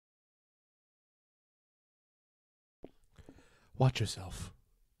Watch yourself,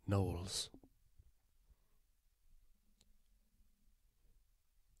 Knowles.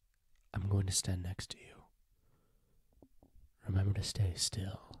 I'm going to stand next to you. Remember to stay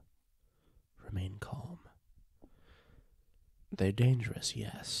still. Remain calm. They're dangerous,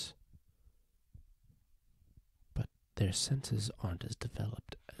 yes. But their senses aren't as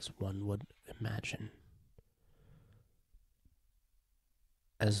developed as one would imagine.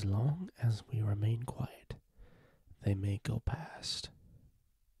 As long as we remain quiet, they may go past.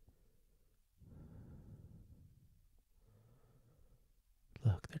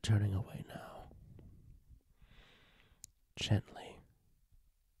 Look, they're turning away now. Gently,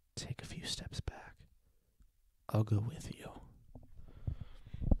 take a few steps back. I'll go with you.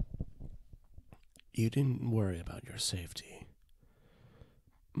 You didn't worry about your safety.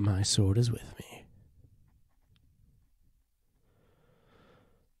 My sword is with me.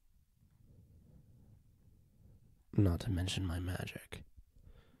 Not to mention my magic.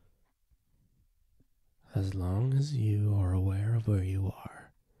 As long as you are aware of where you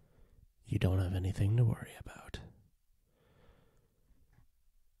are, you don't have anything to worry about.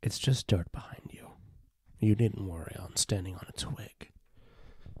 It's just dirt behind you. You needn't worry on standing on a twig.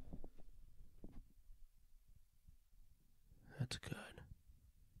 That's good.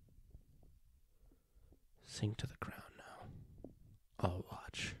 Sink to the ground now. I'll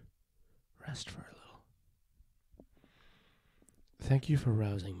watch. Rest for a little. Thank you for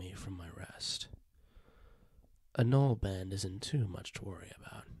rousing me from my rest. A null band isn't too much to worry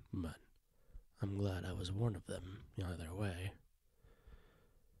about, but I'm glad I was warned of them either way.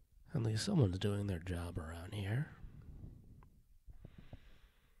 At least someone's doing their job around here.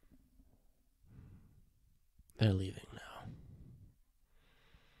 They're leaving now.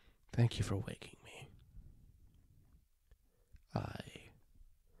 Thank you for waking me. I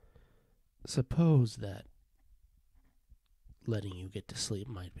suppose that letting you get to sleep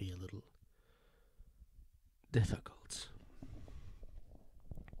might be a little difficult.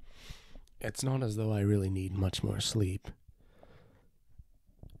 It's not as though I really need much more sleep.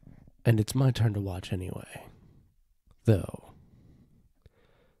 And it's my turn to watch anyway. Though,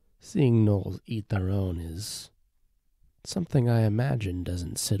 seeing gnolls eat their own is something I imagine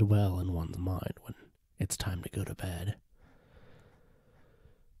doesn't sit well in one's mind when it's time to go to bed.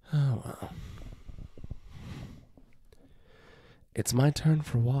 Oh well. It's my turn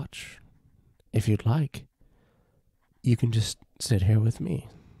for watch. If you'd like, you can just sit here with me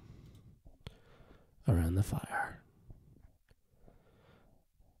around the fire.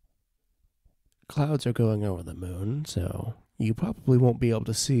 Clouds are going over the moon, so you probably won't be able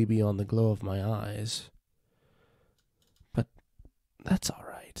to see beyond the glow of my eyes. But that's all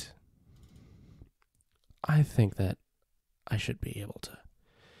right. I think that I should be able to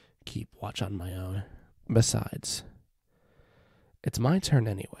keep watch on my own. Besides, it's my turn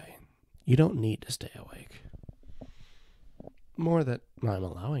anyway. You don't need to stay awake. More that I'm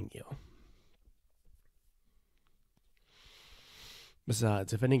allowing you.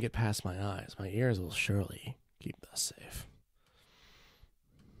 Besides, if any get past my eyes, my ears will surely keep us safe.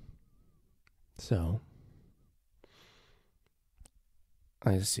 So,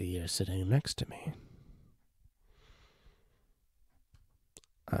 I see you're sitting next to me.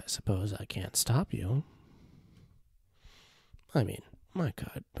 I suppose I can't stop you. I mean, I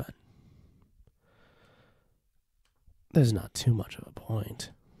could, but there's not too much of a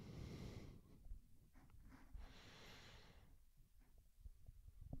point.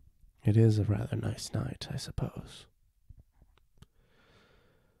 It is a rather nice night, I suppose.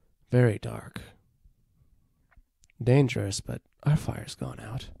 Very dark. Dangerous, but our fire's gone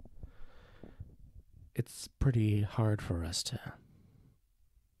out. It's pretty hard for us to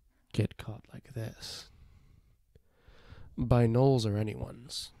get caught like this. By gnolls or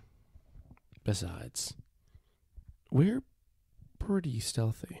anyone's. Besides, we're pretty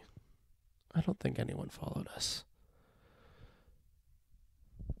stealthy. I don't think anyone followed us.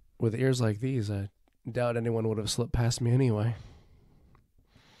 With ears like these, I doubt anyone would have slipped past me anyway.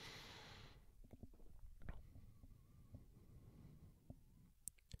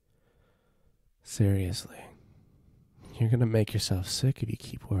 Seriously, you're gonna make yourself sick if you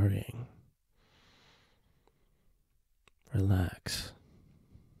keep worrying. Relax.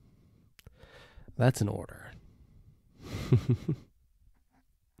 That's an order.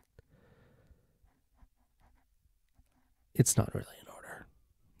 It's not really an order,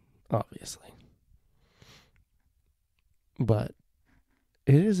 obviously. But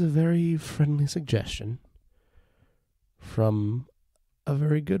it is a very friendly suggestion from a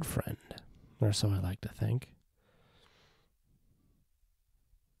very good friend, or so I like to think.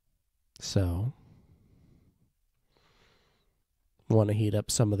 So, Want to heat up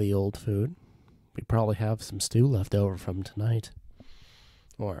some of the old food? We probably have some stew left over from tonight.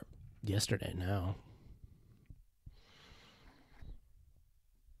 Or yesterday now.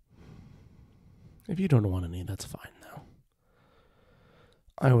 If you don't want any, that's fine, though.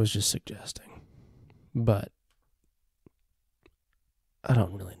 I was just suggesting. But I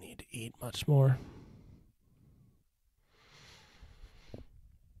don't really need to eat much more.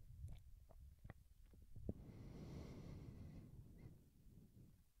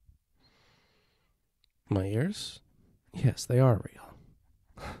 My ears? Yes, they are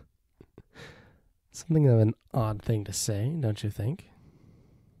real. Something of an odd thing to say, don't you think?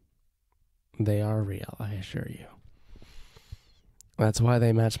 They are real, I assure you. That's why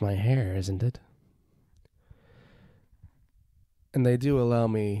they match my hair, isn't it? And they do allow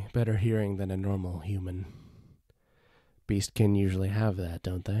me better hearing than a normal human. Beastkin usually have that,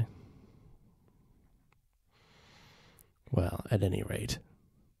 don't they? Well, at any rate,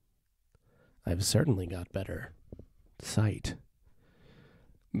 I've certainly got better sight.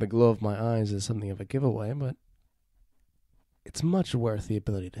 The glow of my eyes is something of a giveaway, but it's much worth the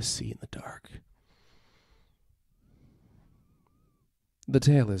ability to see in the dark. The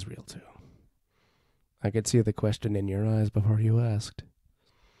tail is real, too. I could see the question in your eyes before you asked.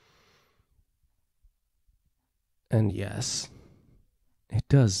 And yes, it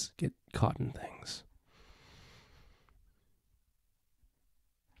does get caught in things.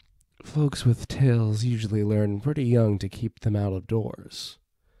 Folks with tails usually learn pretty young to keep them out of doors,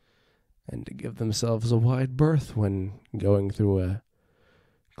 and to give themselves a wide berth when going through a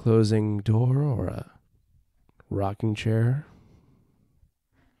closing door or a rocking chair.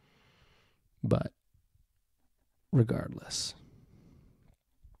 But regardless,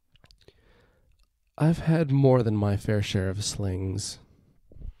 I've had more than my fair share of slings.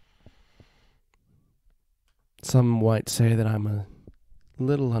 Some might say that I'm a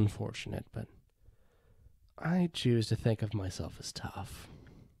little unfortunate, but I choose to think of myself as tough.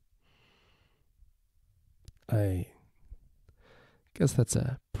 I guess that's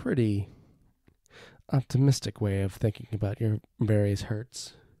a pretty optimistic way of thinking about your various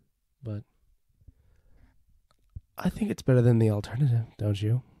hurts, but I think it's better than the alternative, don't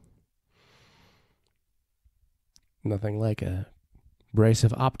you? Nothing like a brace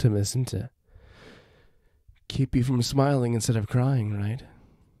of optimism to keep you from smiling instead of crying, right?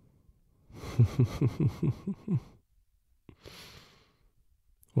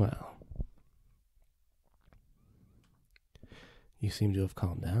 Well, you seem to have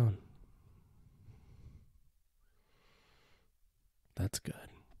calmed down. That's good.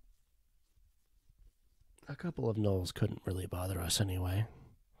 A couple of gnolls couldn't really bother us anyway.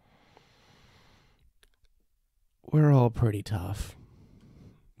 We're all pretty tough.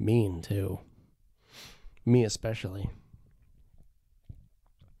 Mean, too. Me especially.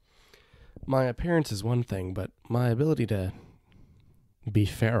 My appearance is one thing, but my ability to be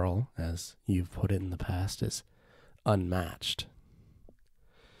feral, as you've put it in the past, is unmatched.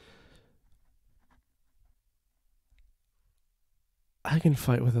 I can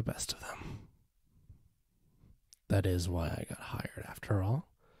fight with the best of them. That is why I got hired, after all.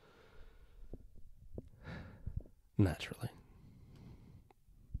 Naturally.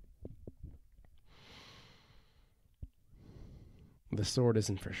 The sword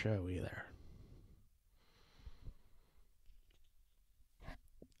isn't for show either.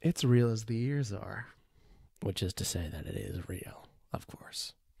 It's real as the ears are, which is to say that it is real, of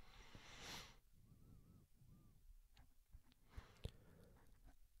course.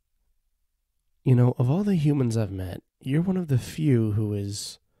 You know, of all the humans I've met, you're one of the few who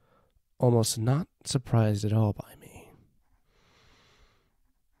is almost not surprised at all by me.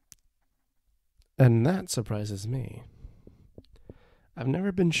 And that surprises me. I've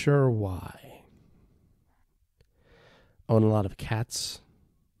never been sure why. Own a lot of cats.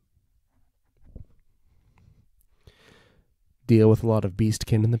 Deal with a lot of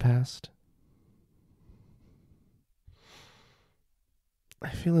beastkin in the past. I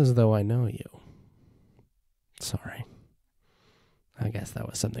feel as though I know you. Sorry. I guess that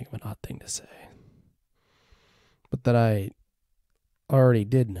was something of an odd thing to say. But that I already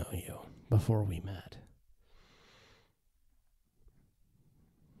did know you before we met.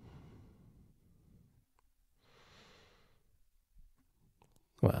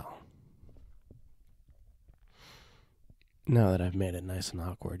 Well, now that I've made it nice and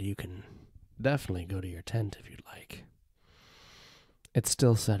awkward, you can definitely go to your tent if you'd like. It's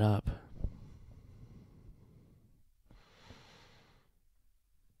still set up.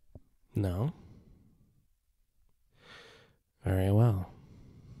 No? Very well.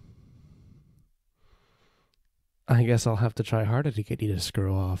 I guess I'll have to try harder to get you to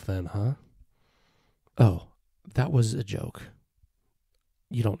screw off then, huh? Oh, that was a joke.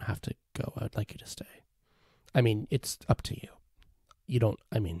 You don't have to go. I'd like you to stay. I mean, it's up to you. You don't,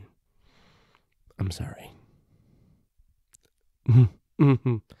 I mean, I'm sorry.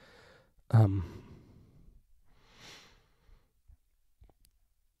 um,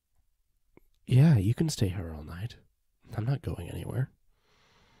 yeah, you can stay here all night. I'm not going anywhere.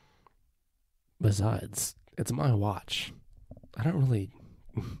 Besides, it's my watch. I don't really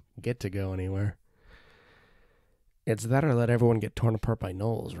get to go anywhere. It's that or let everyone get torn apart by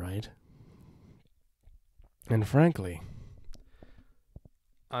gnolls, right? And frankly,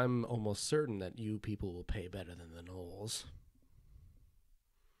 I'm almost certain that you people will pay better than the gnolls.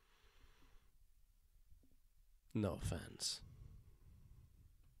 No offense.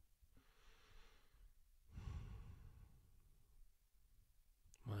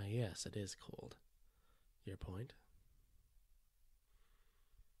 Why, yes, it is cold. Your point?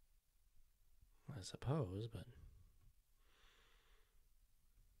 I suppose, but...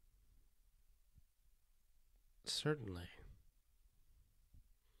 Certainly.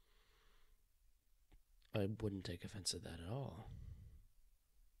 I wouldn't take offense at that at all.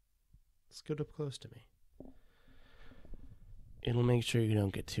 Scoot up close to me. It'll make sure you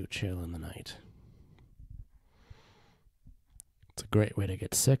don't get too chill in the night. It's a great way to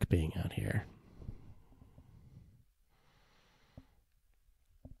get sick being out here.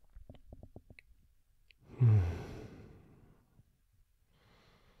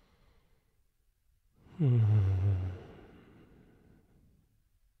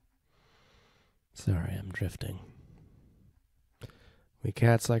 Sorry, I'm drifting. We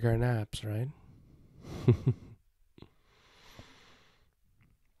cats like our naps, right?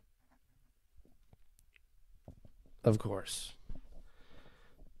 Of course.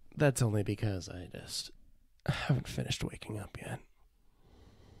 That's only because I just haven't finished waking up yet.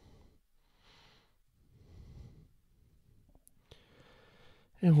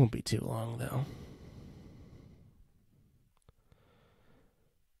 It won't be too long, though.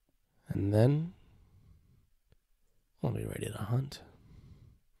 And then I'll be ready to hunt.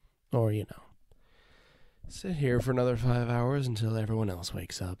 Or, sit here for another 5 hours until everyone else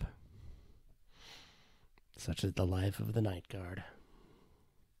wakes up. Such is the life of the night guard.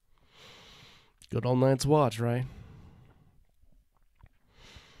 Good old night's watch, right?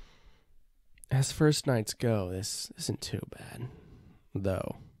 As first nights go, this isn't too bad.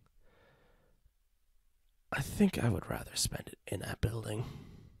 Though, I think I would rather spend it in that building.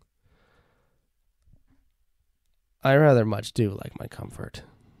 I rather much do like my comfort.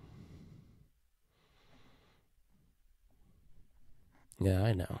 Yeah,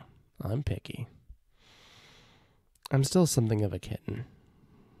 I know. I'm picky. I'm still something of a kitten.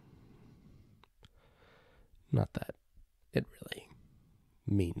 Not that it really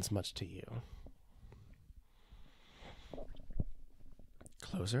means much to you.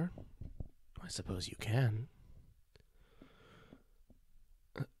 Closer? I suppose you can.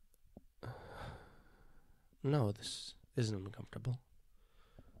 No, this isn't uncomfortable.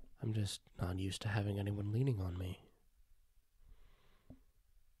 I'm just not used to having anyone leaning on me.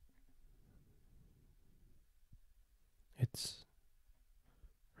 It's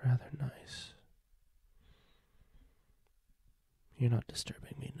rather nice. You're not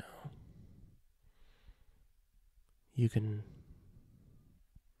disturbing me now. You can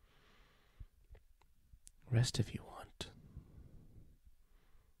rest if you want.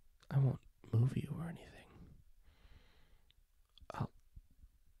 I won't move you or anything. I'll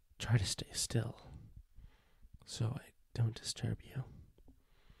try to stay still so I don't disturb you.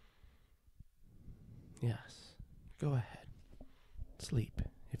 Yes, go ahead. Sleep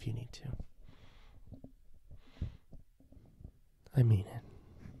if you need to. I mean it.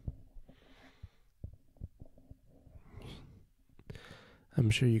 I'm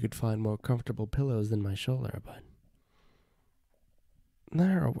sure you could find more comfortable pillows than my shoulder, but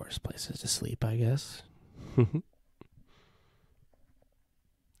there are worse places to sleep, I guess. Good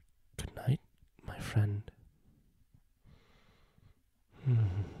night, my friend.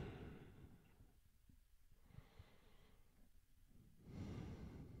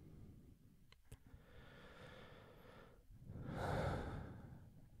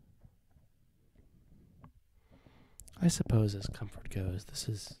 I suppose as comfort goes, this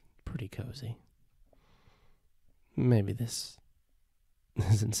is pretty cozy. Maybe this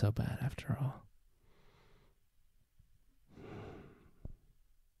isn't so bad after all.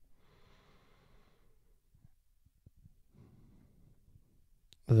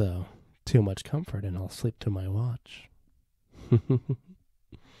 Though, too much comfort and I'll sleep to my watch.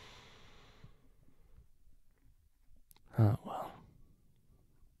 Ah, well.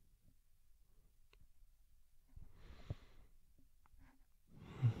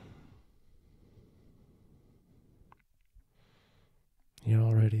 You're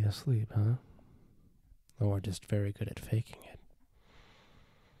already asleep, huh? Or just very good at faking it?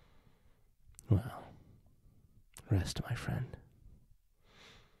 Well, rest, my friend.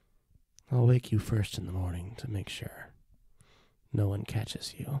 I'll wake you first in the morning to make sure no one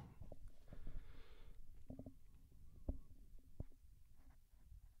catches you.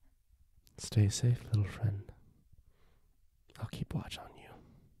 Stay safe, little friend. I'll keep watch on you.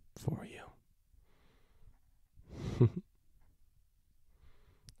 For you.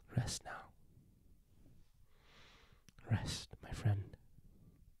 Rest now. Rest.